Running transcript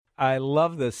I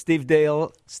love this. Steve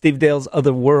Dale's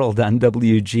Other World on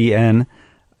WGN.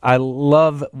 I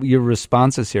love your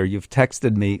responses here. You've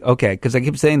texted me. Okay, because I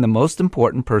keep saying the most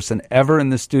important person ever in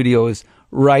the studio is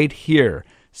right here.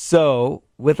 So,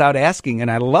 without asking, and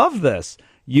I love this,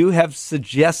 you have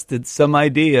suggested some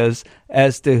ideas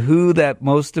as to who that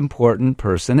most important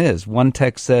person is. One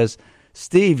text says,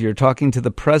 Steve, you're talking to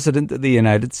the President of the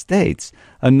United States.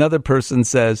 Another person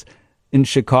says, in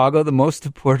Chicago, the most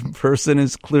important person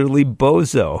is clearly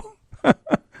Bozo.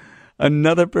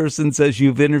 Another person says,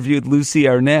 you've interviewed Lucy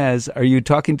Arnaz. Are you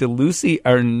talking to Lucy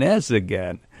Arnaz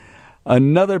again?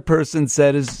 Another person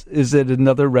said, is it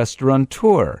another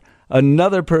restaurateur?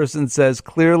 Another person says,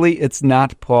 clearly it's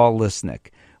not Paul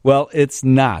Lisnick. Well, it's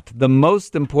not. The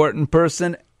most important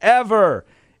person ever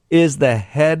is the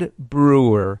head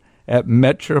brewer at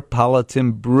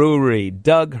Metropolitan Brewery,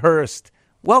 Doug Hurst.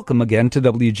 Welcome again to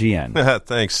WGN.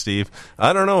 Thanks, Steve.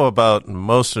 I don't know about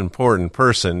most important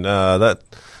person.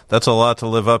 That's a lot to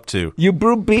live up to. You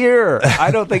brew beer. I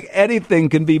don't think anything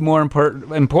can be more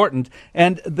important.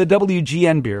 And the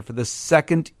WGN beer for the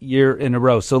second year in a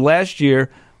row. So last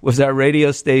year was our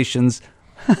radio station's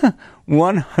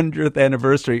 100th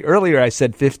anniversary. Earlier I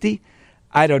said 50.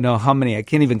 I don't know how many. I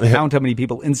can't even count how many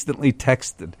people instantly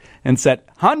texted and said,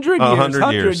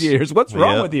 100 years. What's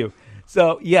wrong with you?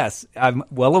 So, yes, I'm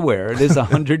well aware. It is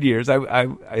 100 years. I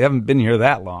haven't been here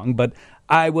that long, but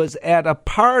I was at a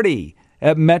party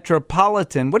at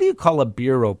Metropolitan. What do you call a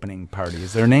beer opening party?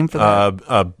 Is there a name for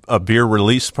that? A beer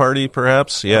release party,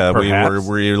 perhaps? Yeah, perhaps. We were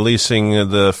releasing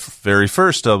the very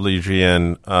first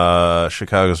WGN,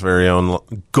 Chicago's very own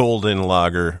Golden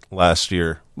Lager last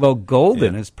year. Well,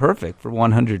 Golden is perfect for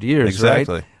 100 years,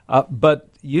 exactly. Right? But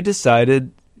you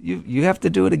decided you have to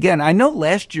do it again. I know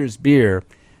last year's beer,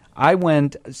 I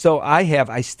still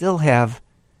have,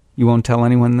 you won't tell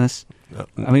anyone this?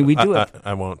 I mean, we do have.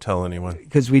 I won't tell anyone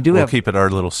because we'll keep it our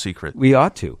little secret. We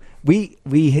ought to. We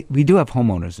do have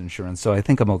homeowners insurance, so I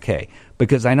think I'm okay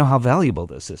because I know how valuable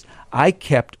this is. I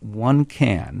kept one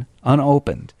can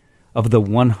unopened of the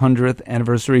 100th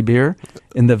anniversary beer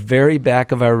in the very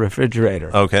back of our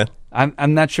refrigerator. Okay.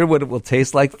 I'm not sure what it will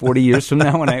taste like 40 years from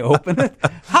now when I open it.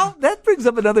 That brings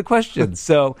up another question.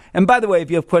 So, and by the way, if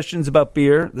you have questions about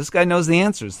beer, this guy knows the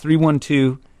answers.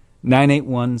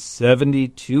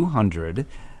 312-981-7200.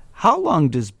 How long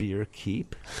does beer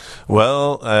keep?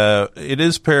 Well, it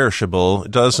is perishable.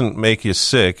 It doesn't make you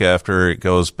sick after it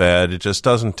goes bad. It just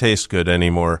doesn't taste good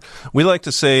anymore. We like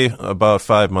to say about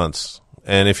 5 months.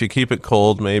 And if you keep it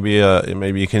cold, maybe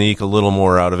you can eke a little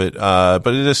more out of it. But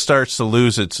it just starts to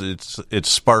lose its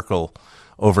sparkle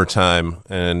over time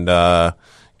and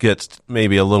gets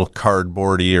maybe a little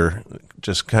cardboardy or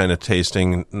just kind of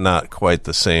tasting not quite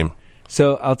the same.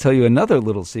 So I'll tell you another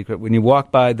little secret. When you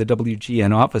walk by the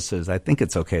WGN offices, I think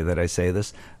it's okay that I say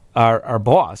this, our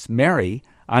boss, Mary,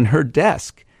 on her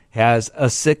desk has a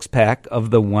 6-pack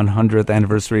of the 100th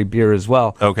anniversary beer as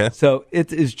well. Okay. So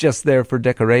it is just there for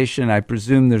decoration. I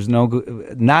presume there's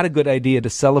not a good idea to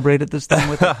celebrate it this time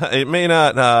with it. It may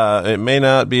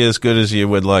not be as good as you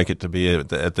would like it to be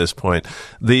at this point.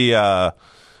 I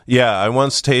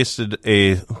once tasted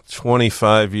a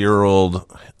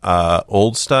 25-year-old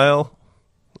old style,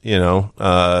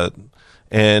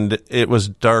 and it was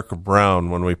dark brown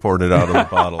when we poured it out of the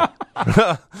bottle.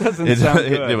 Doesn't sound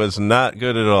good. It was not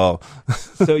good at all.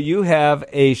 So you have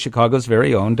a Chicago's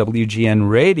very own WGN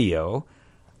Radio,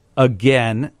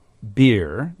 again,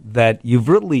 beer that you've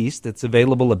released. It's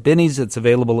available at Binny's. It's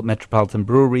available at Metropolitan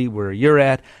Brewery, where you're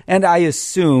at, and I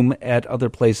assume at other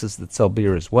places that sell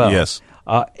beer as well. Yes.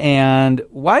 And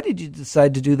why did you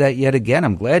decide to do that yet again?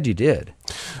 I'm glad you did.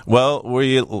 Well,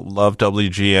 we love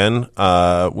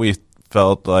WGN. We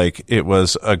felt like it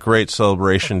was a great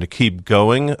celebration to keep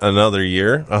going another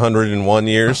year, 101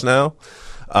 years now.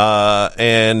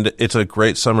 And it's a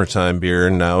great summertime beer,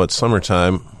 and now it's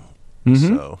summertime.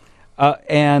 Mm-hmm. So.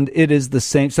 And it is the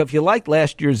same. So if you like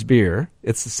last year's beer,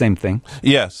 it's the same thing.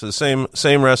 Yes, the same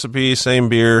recipe, same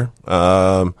beer.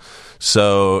 So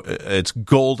it's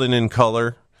golden in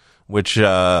color, which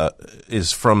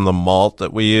is from the malt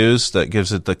that we use that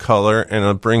gives it the color, and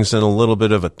it brings in a little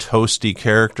bit of a toasty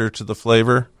character to the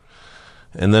flavor.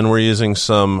 And then we're using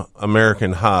some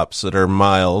American hops that are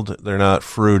mild. They're not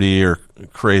fruity or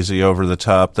crazy over the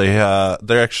top. They're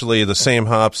actually the same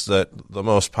hops that the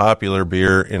most popular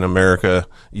beer in America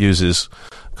uses,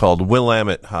 called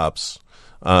Willamette hops,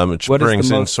 which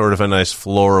brings in sort of a nice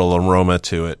floral aroma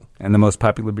to it. And the most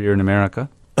popular beer in America?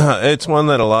 It's one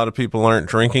that a lot of people aren't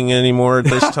drinking anymore at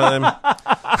this time.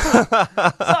 So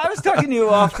I was talking to you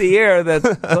off the air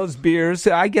that those beers,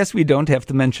 I guess we don't have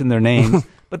to mention their names,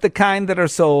 but the kind that are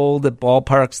sold at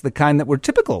ballparks, the kind that were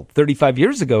typical 35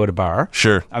 years ago at a bar.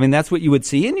 Sure. I mean, that's what you would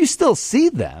see, and you still see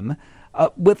them.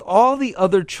 With all the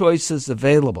other choices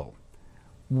available,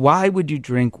 why would you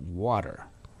drink water?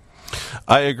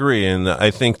 I agree, and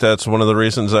I think that's one of the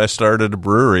reasons I started a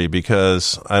brewery,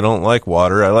 because I don't like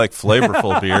water. I like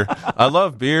flavorful beer. I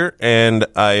love beer, and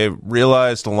I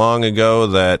realized long ago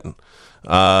that,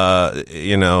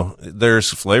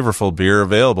 there's flavorful beer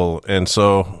available, and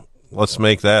so let's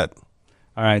make that.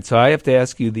 All right, so I have to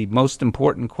ask you the most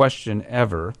important question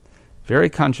ever. Very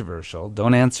controversial.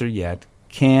 Don't answer yet.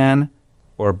 Can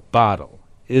or bottle?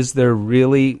 Is there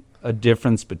really a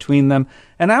difference between them?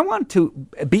 And I want to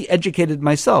be educated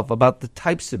myself about the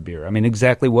types of beer. I mean,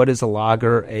 exactly what is a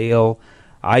lager, ale,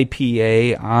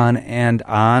 IPA,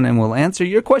 and we'll answer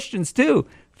your questions too.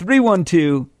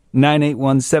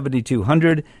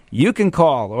 312-981-7200. You can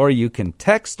call or you can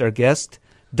text our guest,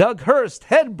 Doug Hurst,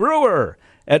 head brewer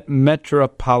at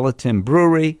Metropolitan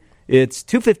Brewery. It's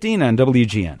 2:15 on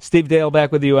WGN. Steve Dale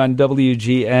back with you on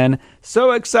WGN.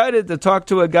 So excited to talk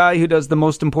to a guy who does the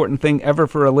most important thing ever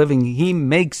for a living. He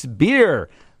makes beer.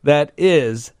 That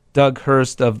is Doug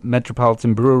Hurst of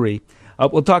Metropolitan Brewery.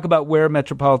 We'll talk about where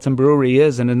Metropolitan Brewery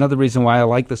is, and another reason why I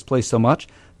like this place so much.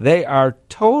 They are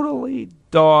totally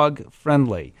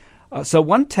dog-friendly. So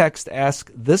one text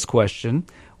asked this question: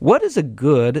 what is a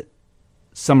good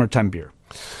summertime beer?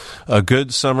 A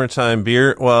good summertime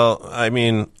beer? Well, I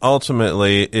mean,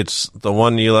 ultimately, it's the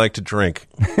one you like to drink.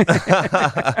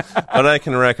 But I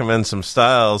can recommend some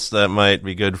styles that might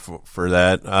be good for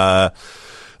that.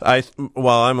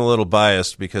 I'm a little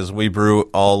biased because we brew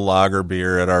all lager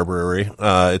beer at our brewery.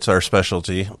 It's our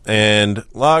specialty. And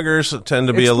lagers tend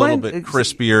to be a little bit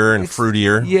crispier and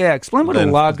fruitier. Yeah, explain what a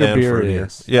lager beer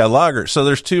is. Yeah, lager. So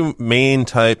there's two main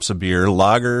types of beer,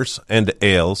 lagers and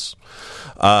ales.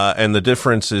 And the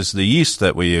difference is the yeast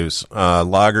that we use.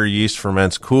 Lager yeast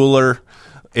ferments cooler.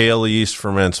 Ale yeast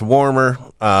ferments warmer.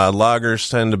 Lagers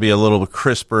tend to be a little bit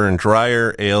crisper and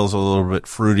drier. Ales a little bit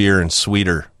fruitier and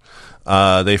sweeter.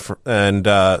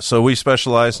 So we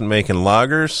specialize in making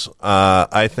lagers.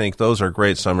 I think those are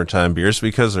great summertime beers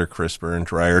because they're crisper and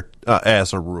drier,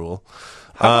 as a rule.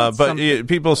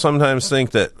 People sometimes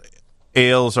think that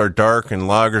ales are dark and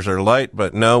lagers are light,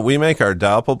 but no, we make our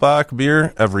Doppelbock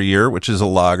beer every year, which is a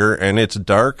lager, and it's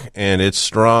dark and it's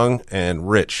strong and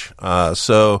rich.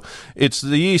 So it's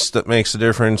the yeast that makes the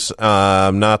difference,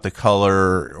 not the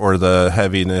color or the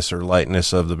heaviness or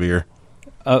lightness of the beer.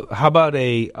 How about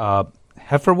a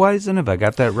Hefeweizen? Have I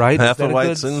got that right? Hefeweizen,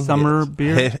 is that a good summer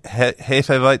beer?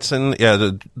 Hefeweizen,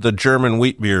 yeah, the German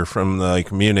wheat beer from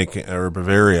like Munich or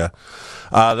Bavaria.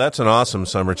 That's an awesome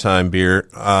summertime beer.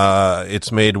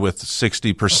 It's made with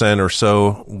 60% or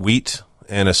so wheat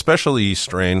and a special yeast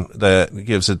strain that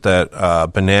gives it that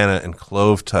banana and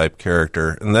clove type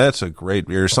character. And that's a great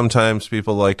beer. Sometimes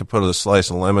people like to put a slice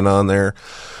of lemon on there.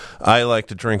 I like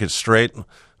to drink it straight.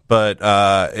 But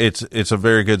it's a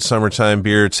very good summertime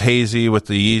beer. It's hazy with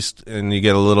the yeast, and you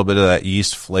get a little bit of that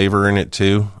yeast flavor in it,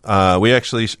 too. We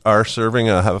actually are serving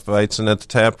a Hefeweizen at the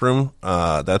tap room.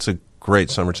 That's a great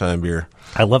summertime beer.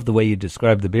 I love the way you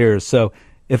describe the beer. So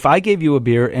if I gave you a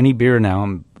beer, any beer now,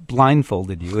 I'm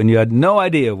blindfolded you, and you had no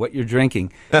idea what you're drinking,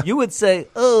 you would say,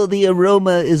 oh, the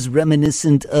aroma is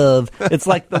reminiscent of, it's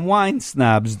like the wine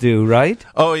snobs do, right?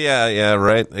 Oh, yeah,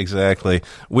 right, exactly.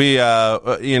 We,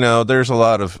 there's a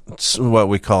lot of what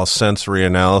we call sensory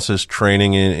analysis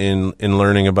training in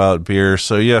learning about beer,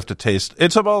 so you have to taste,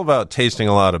 it's all about tasting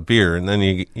a lot of beer, and then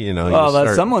you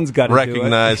start someone's got to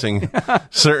recognizing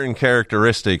certain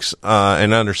characteristics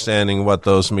and understanding what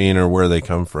those mean or where they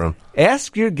come from.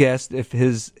 Ask your guest if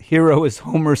his hero is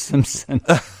Homer Simpson.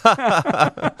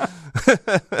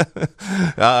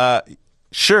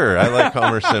 Sure, I like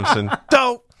Homer Simpson.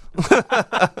 Don't.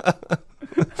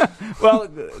 Well,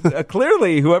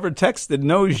 clearly whoever texted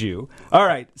knows you. All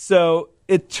right, so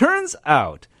it turns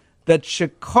out that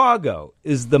Chicago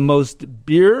is the most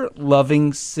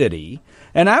beer-loving city,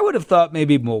 and I would have thought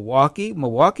maybe Milwaukee.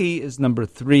 Milwaukee is number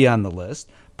 3 on the list.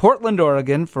 Portland,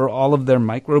 Oregon, for all of their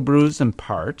microbrews and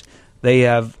part. They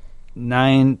have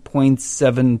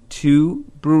 9.72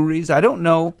 breweries. I don't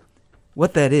know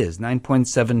what that is,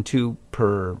 9.72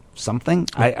 per something.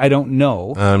 I don't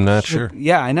know. I'm not sure.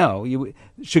 Yeah, I know.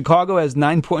 Chicago has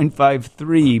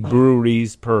 9.53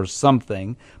 breweries per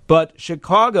something, but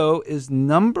Chicago is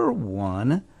number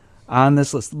 1 on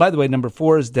this list. By the way, number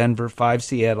 4 is Denver, 5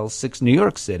 Seattle, 6 New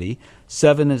York City,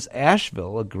 7 is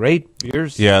Asheville, a great beer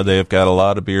city. Yeah, they've got a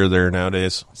lot of beer there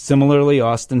nowadays. Similarly,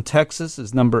 Austin, Texas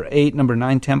is number 8, number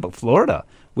 9, Tampa, Florida,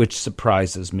 which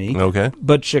surprises me. Okay.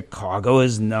 But Chicago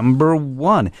is number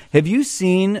 1. Have you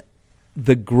seen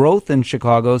the growth in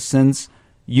Chicago since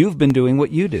you've been doing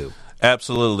what you do.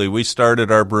 Absolutely. We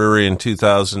started our brewery in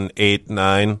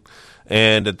 2008-9.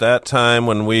 And at that time,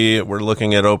 when we were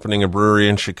looking at opening a brewery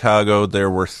in Chicago, there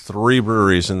were 3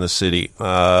 breweries in the city,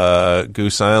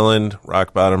 Goose Island,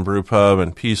 Rock Bottom Brew Pub,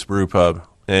 and Peace Brew Pub.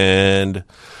 And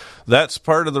that's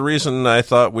part of the reason I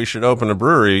thought we should open a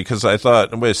brewery, because I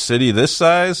thought, with a city this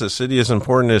size, a city as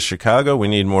important as Chicago, we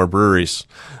need more breweries.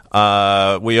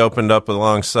 We opened up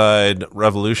alongside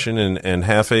Revolution and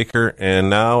Half Acre, and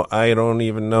now I don't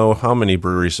even know how many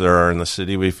breweries there are in the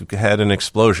city. We've had an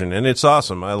explosion, and it's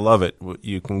awesome. I love it.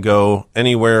 You can go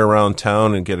anywhere around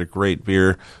town and get a great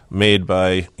beer made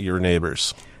by your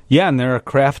neighbors. Yeah, and there are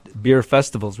craft beer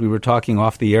festivals. We were talking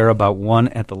off the air about one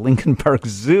at the Lincoln Park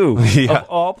Zoo. Yeah. Of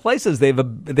all places, they have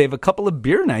a couple of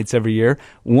beer nights every year.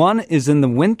 One is in the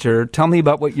winter. Tell me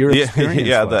about what your experience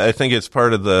was. I think it's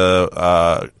part of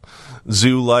the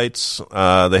zoo lights.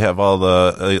 They have all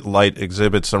the light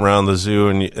exhibits around the zoo,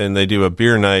 and they do a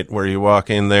beer night where you walk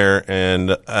in there,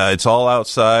 and it's all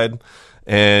outside.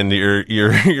 And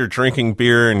you're drinking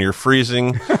beer and you're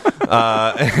freezing,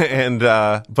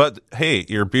 but hey,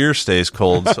 your beer stays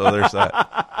cold, so there's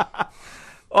that.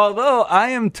 Although I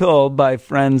am told by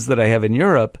friends that I have in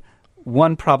Europe,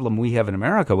 one problem we have in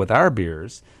America with our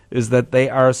beers is that they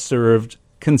are served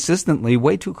consistently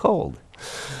way too cold.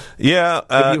 Yeah.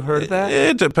 Have you heard that?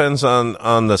 It depends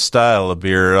on the style of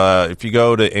beer. If you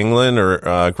go to England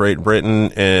or Great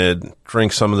Britain and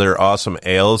drink some of their awesome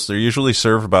ales, they're usually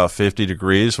served about 50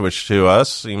 degrees, which to us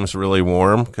seems really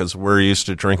warm because we're used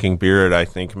to drinking beer at, I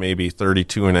think, maybe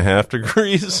 32.5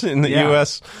 degrees in the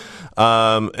U.S.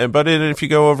 If you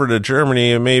go over to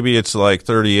Germany, maybe it's like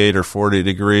 38 or 40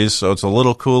 degrees, so it's a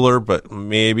little cooler, but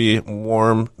maybe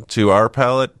warm to our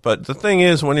palate. But the thing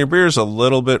is, when your beer is a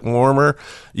little bit warmer,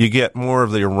 you get more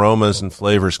of the aromas and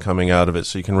flavors coming out of it,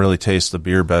 so you can really taste the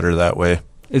beer better that way.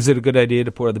 Is it a good idea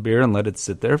to pour the beer and let it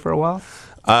sit there for a while?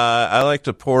 I like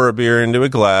to pour a beer into a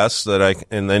glass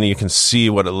and then you can see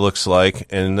what it looks like,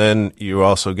 and then you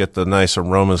also get the nice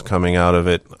aromas coming out of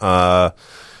it.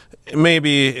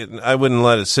 Maybe I wouldn't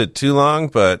let it sit too long,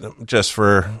 but just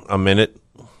for a minute.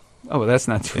 Oh, well, that's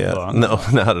not too long. No,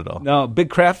 not at all. No, big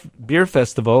craft beer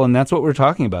festival, and that's what we're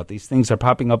talking about. These things are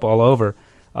popping up all over.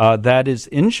 That is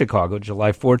in Chicago,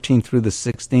 July 14th through the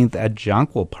 16th at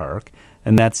Jonquil Park,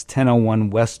 and that's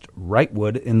 1001 West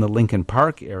Wrightwood in the Lincoln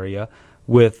Park area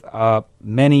with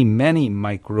many, many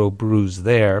microbrews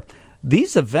there.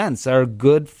 These events are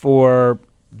good for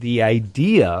the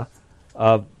idea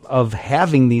of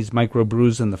having these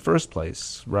microbrews in the first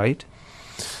place, right?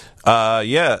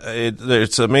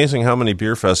 It's amazing how many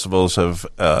beer festivals have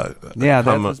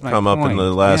come up in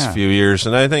the last few years,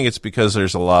 and I think it's because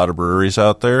there's a lot of breweries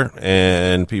out there,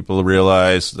 and people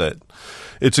realize that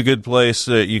it's a good place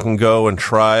that you can go and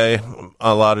try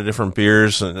a lot of different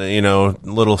beers, and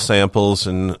little samples,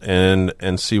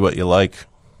 and see what you like.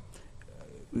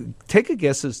 Take a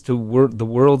guess as to the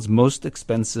world's most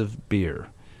expensive beer.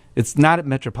 It's not at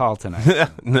Metropolitan.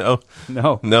 No.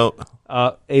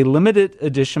 A limited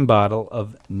edition bottle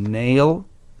of Nail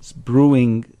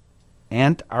Brewing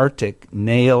Antarctic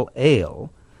Nail Ale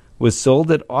was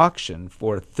sold at auction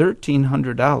for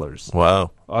 $1,300.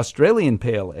 Wow. Australian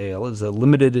Pale Ale is a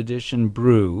limited edition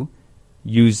brew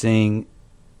using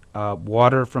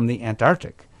water from the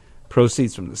Antarctic.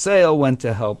 Proceeds from the sale went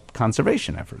to help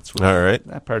conservation efforts. All right.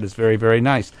 That part is very, very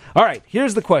nice. All right,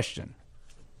 here's the question.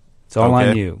 It's all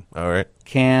on you. All right.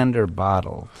 Canned or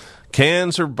bottle?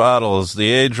 Cans or bottles,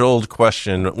 the age-old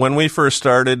question. When we first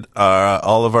started,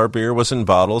 all of our beer was in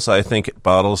bottles. I think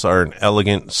bottles are an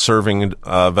elegant serving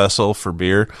vessel for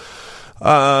beer.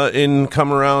 In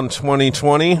come around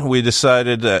 2020, we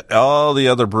decided that all the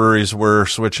other breweries were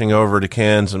switching over to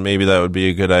cans, and maybe that would be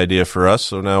a good idea for us.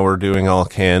 So now we're doing all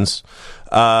cans.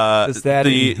 Does that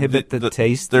inhibit the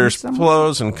taste? There's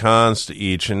pros and cons to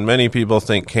each, and many people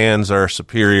think cans are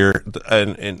superior.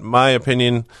 And in my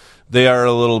opinion, they are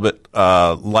a little bit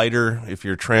lighter if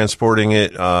you're transporting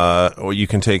it, or you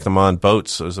can take them on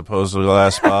boats as opposed to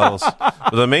glass bottles.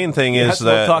 But the main thing is that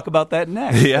we'll talk about that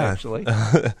next. Yeah, actually.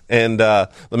 And the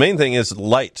main thing is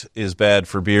light is bad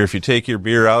for beer. If you take your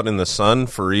beer out in the sun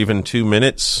for even 2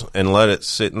 minutes and let it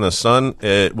sit in the sun,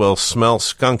 it will smell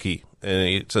skunky.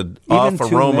 And it's an off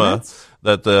aroma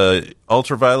that the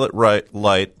ultraviolet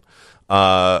light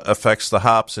affects the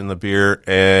hops in the beer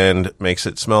and makes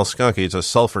it smell skunky. It's a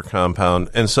sulfur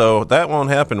compound. And so that won't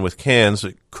happen with cans.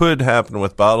 It could happen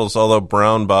with bottles, although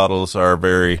brown bottles are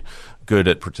very good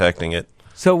at protecting it.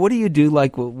 So what do you do,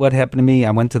 like what happened to me? I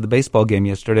went to the baseball game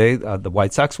yesterday. The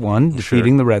White Sox won,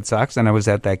 defeating the Red Sox, and I was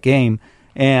at that game.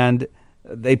 And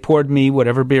they poured me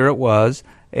whatever beer it was,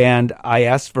 and I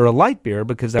asked for a light beer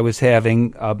because I was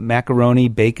having macaroni,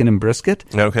 bacon, and brisket.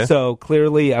 Okay. So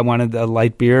clearly I wanted a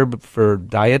light beer for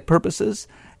diet purposes.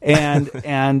 And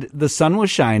and the sun was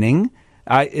shining.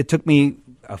 It took me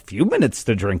a few minutes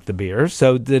to drink the beer.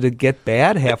 So did it get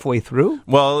bad halfway through?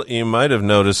 Well, you might have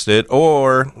noticed it,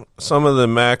 or some of the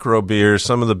macro beers,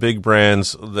 some of the big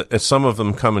brands, some of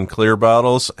them come in clear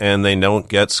bottles, and they don't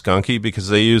get skunky because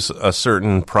they use a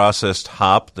certain processed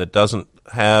hop that doesn't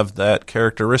have that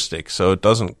characteristic, so it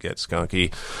doesn't get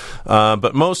skunky.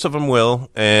 But most of them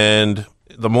will, and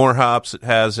the more hops it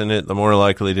has in it, the more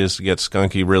likely it is to get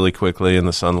skunky really quickly in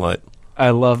the sunlight.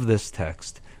 I love this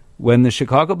text. When the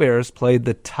Chicago Bears played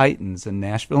the Titans in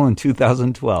Nashville in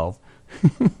 2012,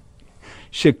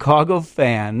 Chicago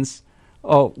fans...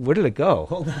 Oh, where did it go?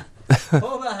 Hold on.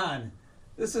 Hold on.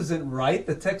 This isn't right.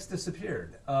 The text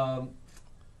disappeared.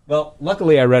 Well,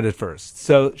 luckily I read it first.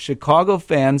 So Chicago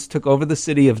fans took over the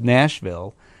city of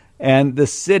Nashville, and the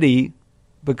city,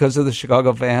 because of the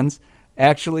Chicago fans,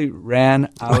 actually ran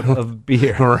out of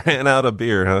beer. Ran out of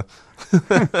beer, huh?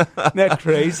 Isn't that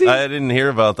crazy? I didn't hear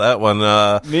about that one.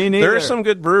 Me neither. There are some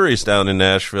good breweries down in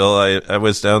Nashville. I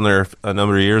was down there a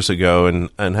number of years ago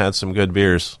and had some good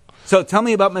beers. So tell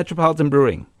me about Metropolitan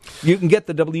Brewing. You can get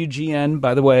the WGN,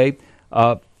 by the way,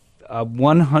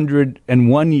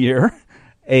 101-year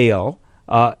ale,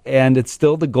 and it's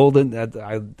still the golden.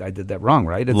 I did that wrong,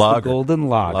 right? It's lager. The golden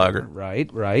lager. Lager.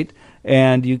 Right.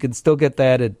 And you can still get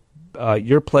that at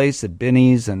your place at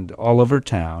Binny's and all over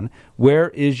town. Where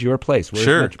is your place? Where's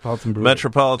Sure. Metropolitan Brewing?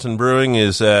 Metropolitan Brewing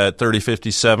is at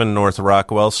 3057 North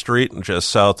Rockwell Street, just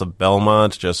south of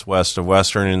Belmont, just west of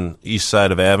Western and east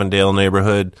side of Avondale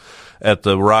neighborhood at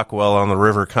the Rockwell on the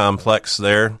River complex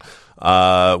there.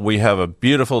 We have a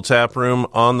beautiful tap room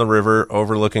on the river,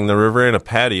 overlooking the river, and a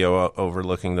patio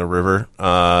overlooking the river.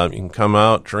 You can come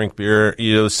out, drink beer.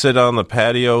 You sit on the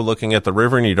patio looking at the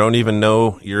river, and you don't even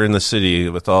know you're in the city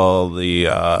with all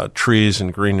the trees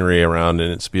and greenery around,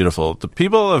 and it's beautiful. The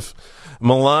people have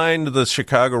maligned the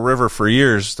Chicago River for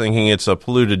years, thinking it's a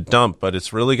polluted dump, but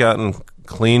it's really gotten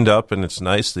cleaned up, and it's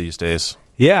nice these days.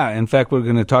 Yeah, in fact, we're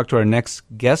going to talk to our next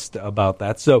guest about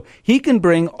that. So he can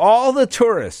bring all the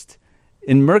tourists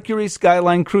in Mercury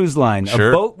Skyline Cruise Line,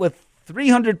 Sure. a boat with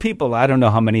 300 people. I don't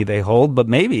know how many they hold, but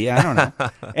maybe. I don't know.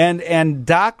 and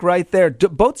dock right there.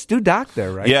 Boats do dock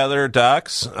there, right? Yeah, there are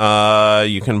docks.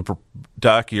 You can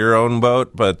dock your own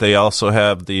boat, but they also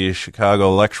have the Chicago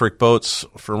electric boats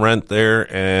for rent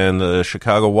there and the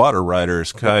Chicago Water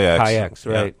Riders kayaks. Kayaks,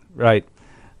 right.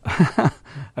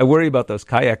 I worry about those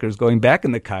kayakers going back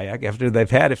in the kayak after they've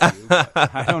had a few.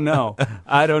 I don't know.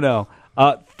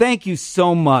 Thank you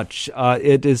so much.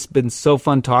 It has been so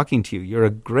fun talking to you. You're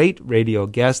a great radio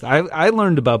guest. I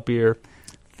learned about beer.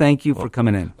 Thank you for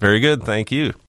coming in. Very good. Thank you.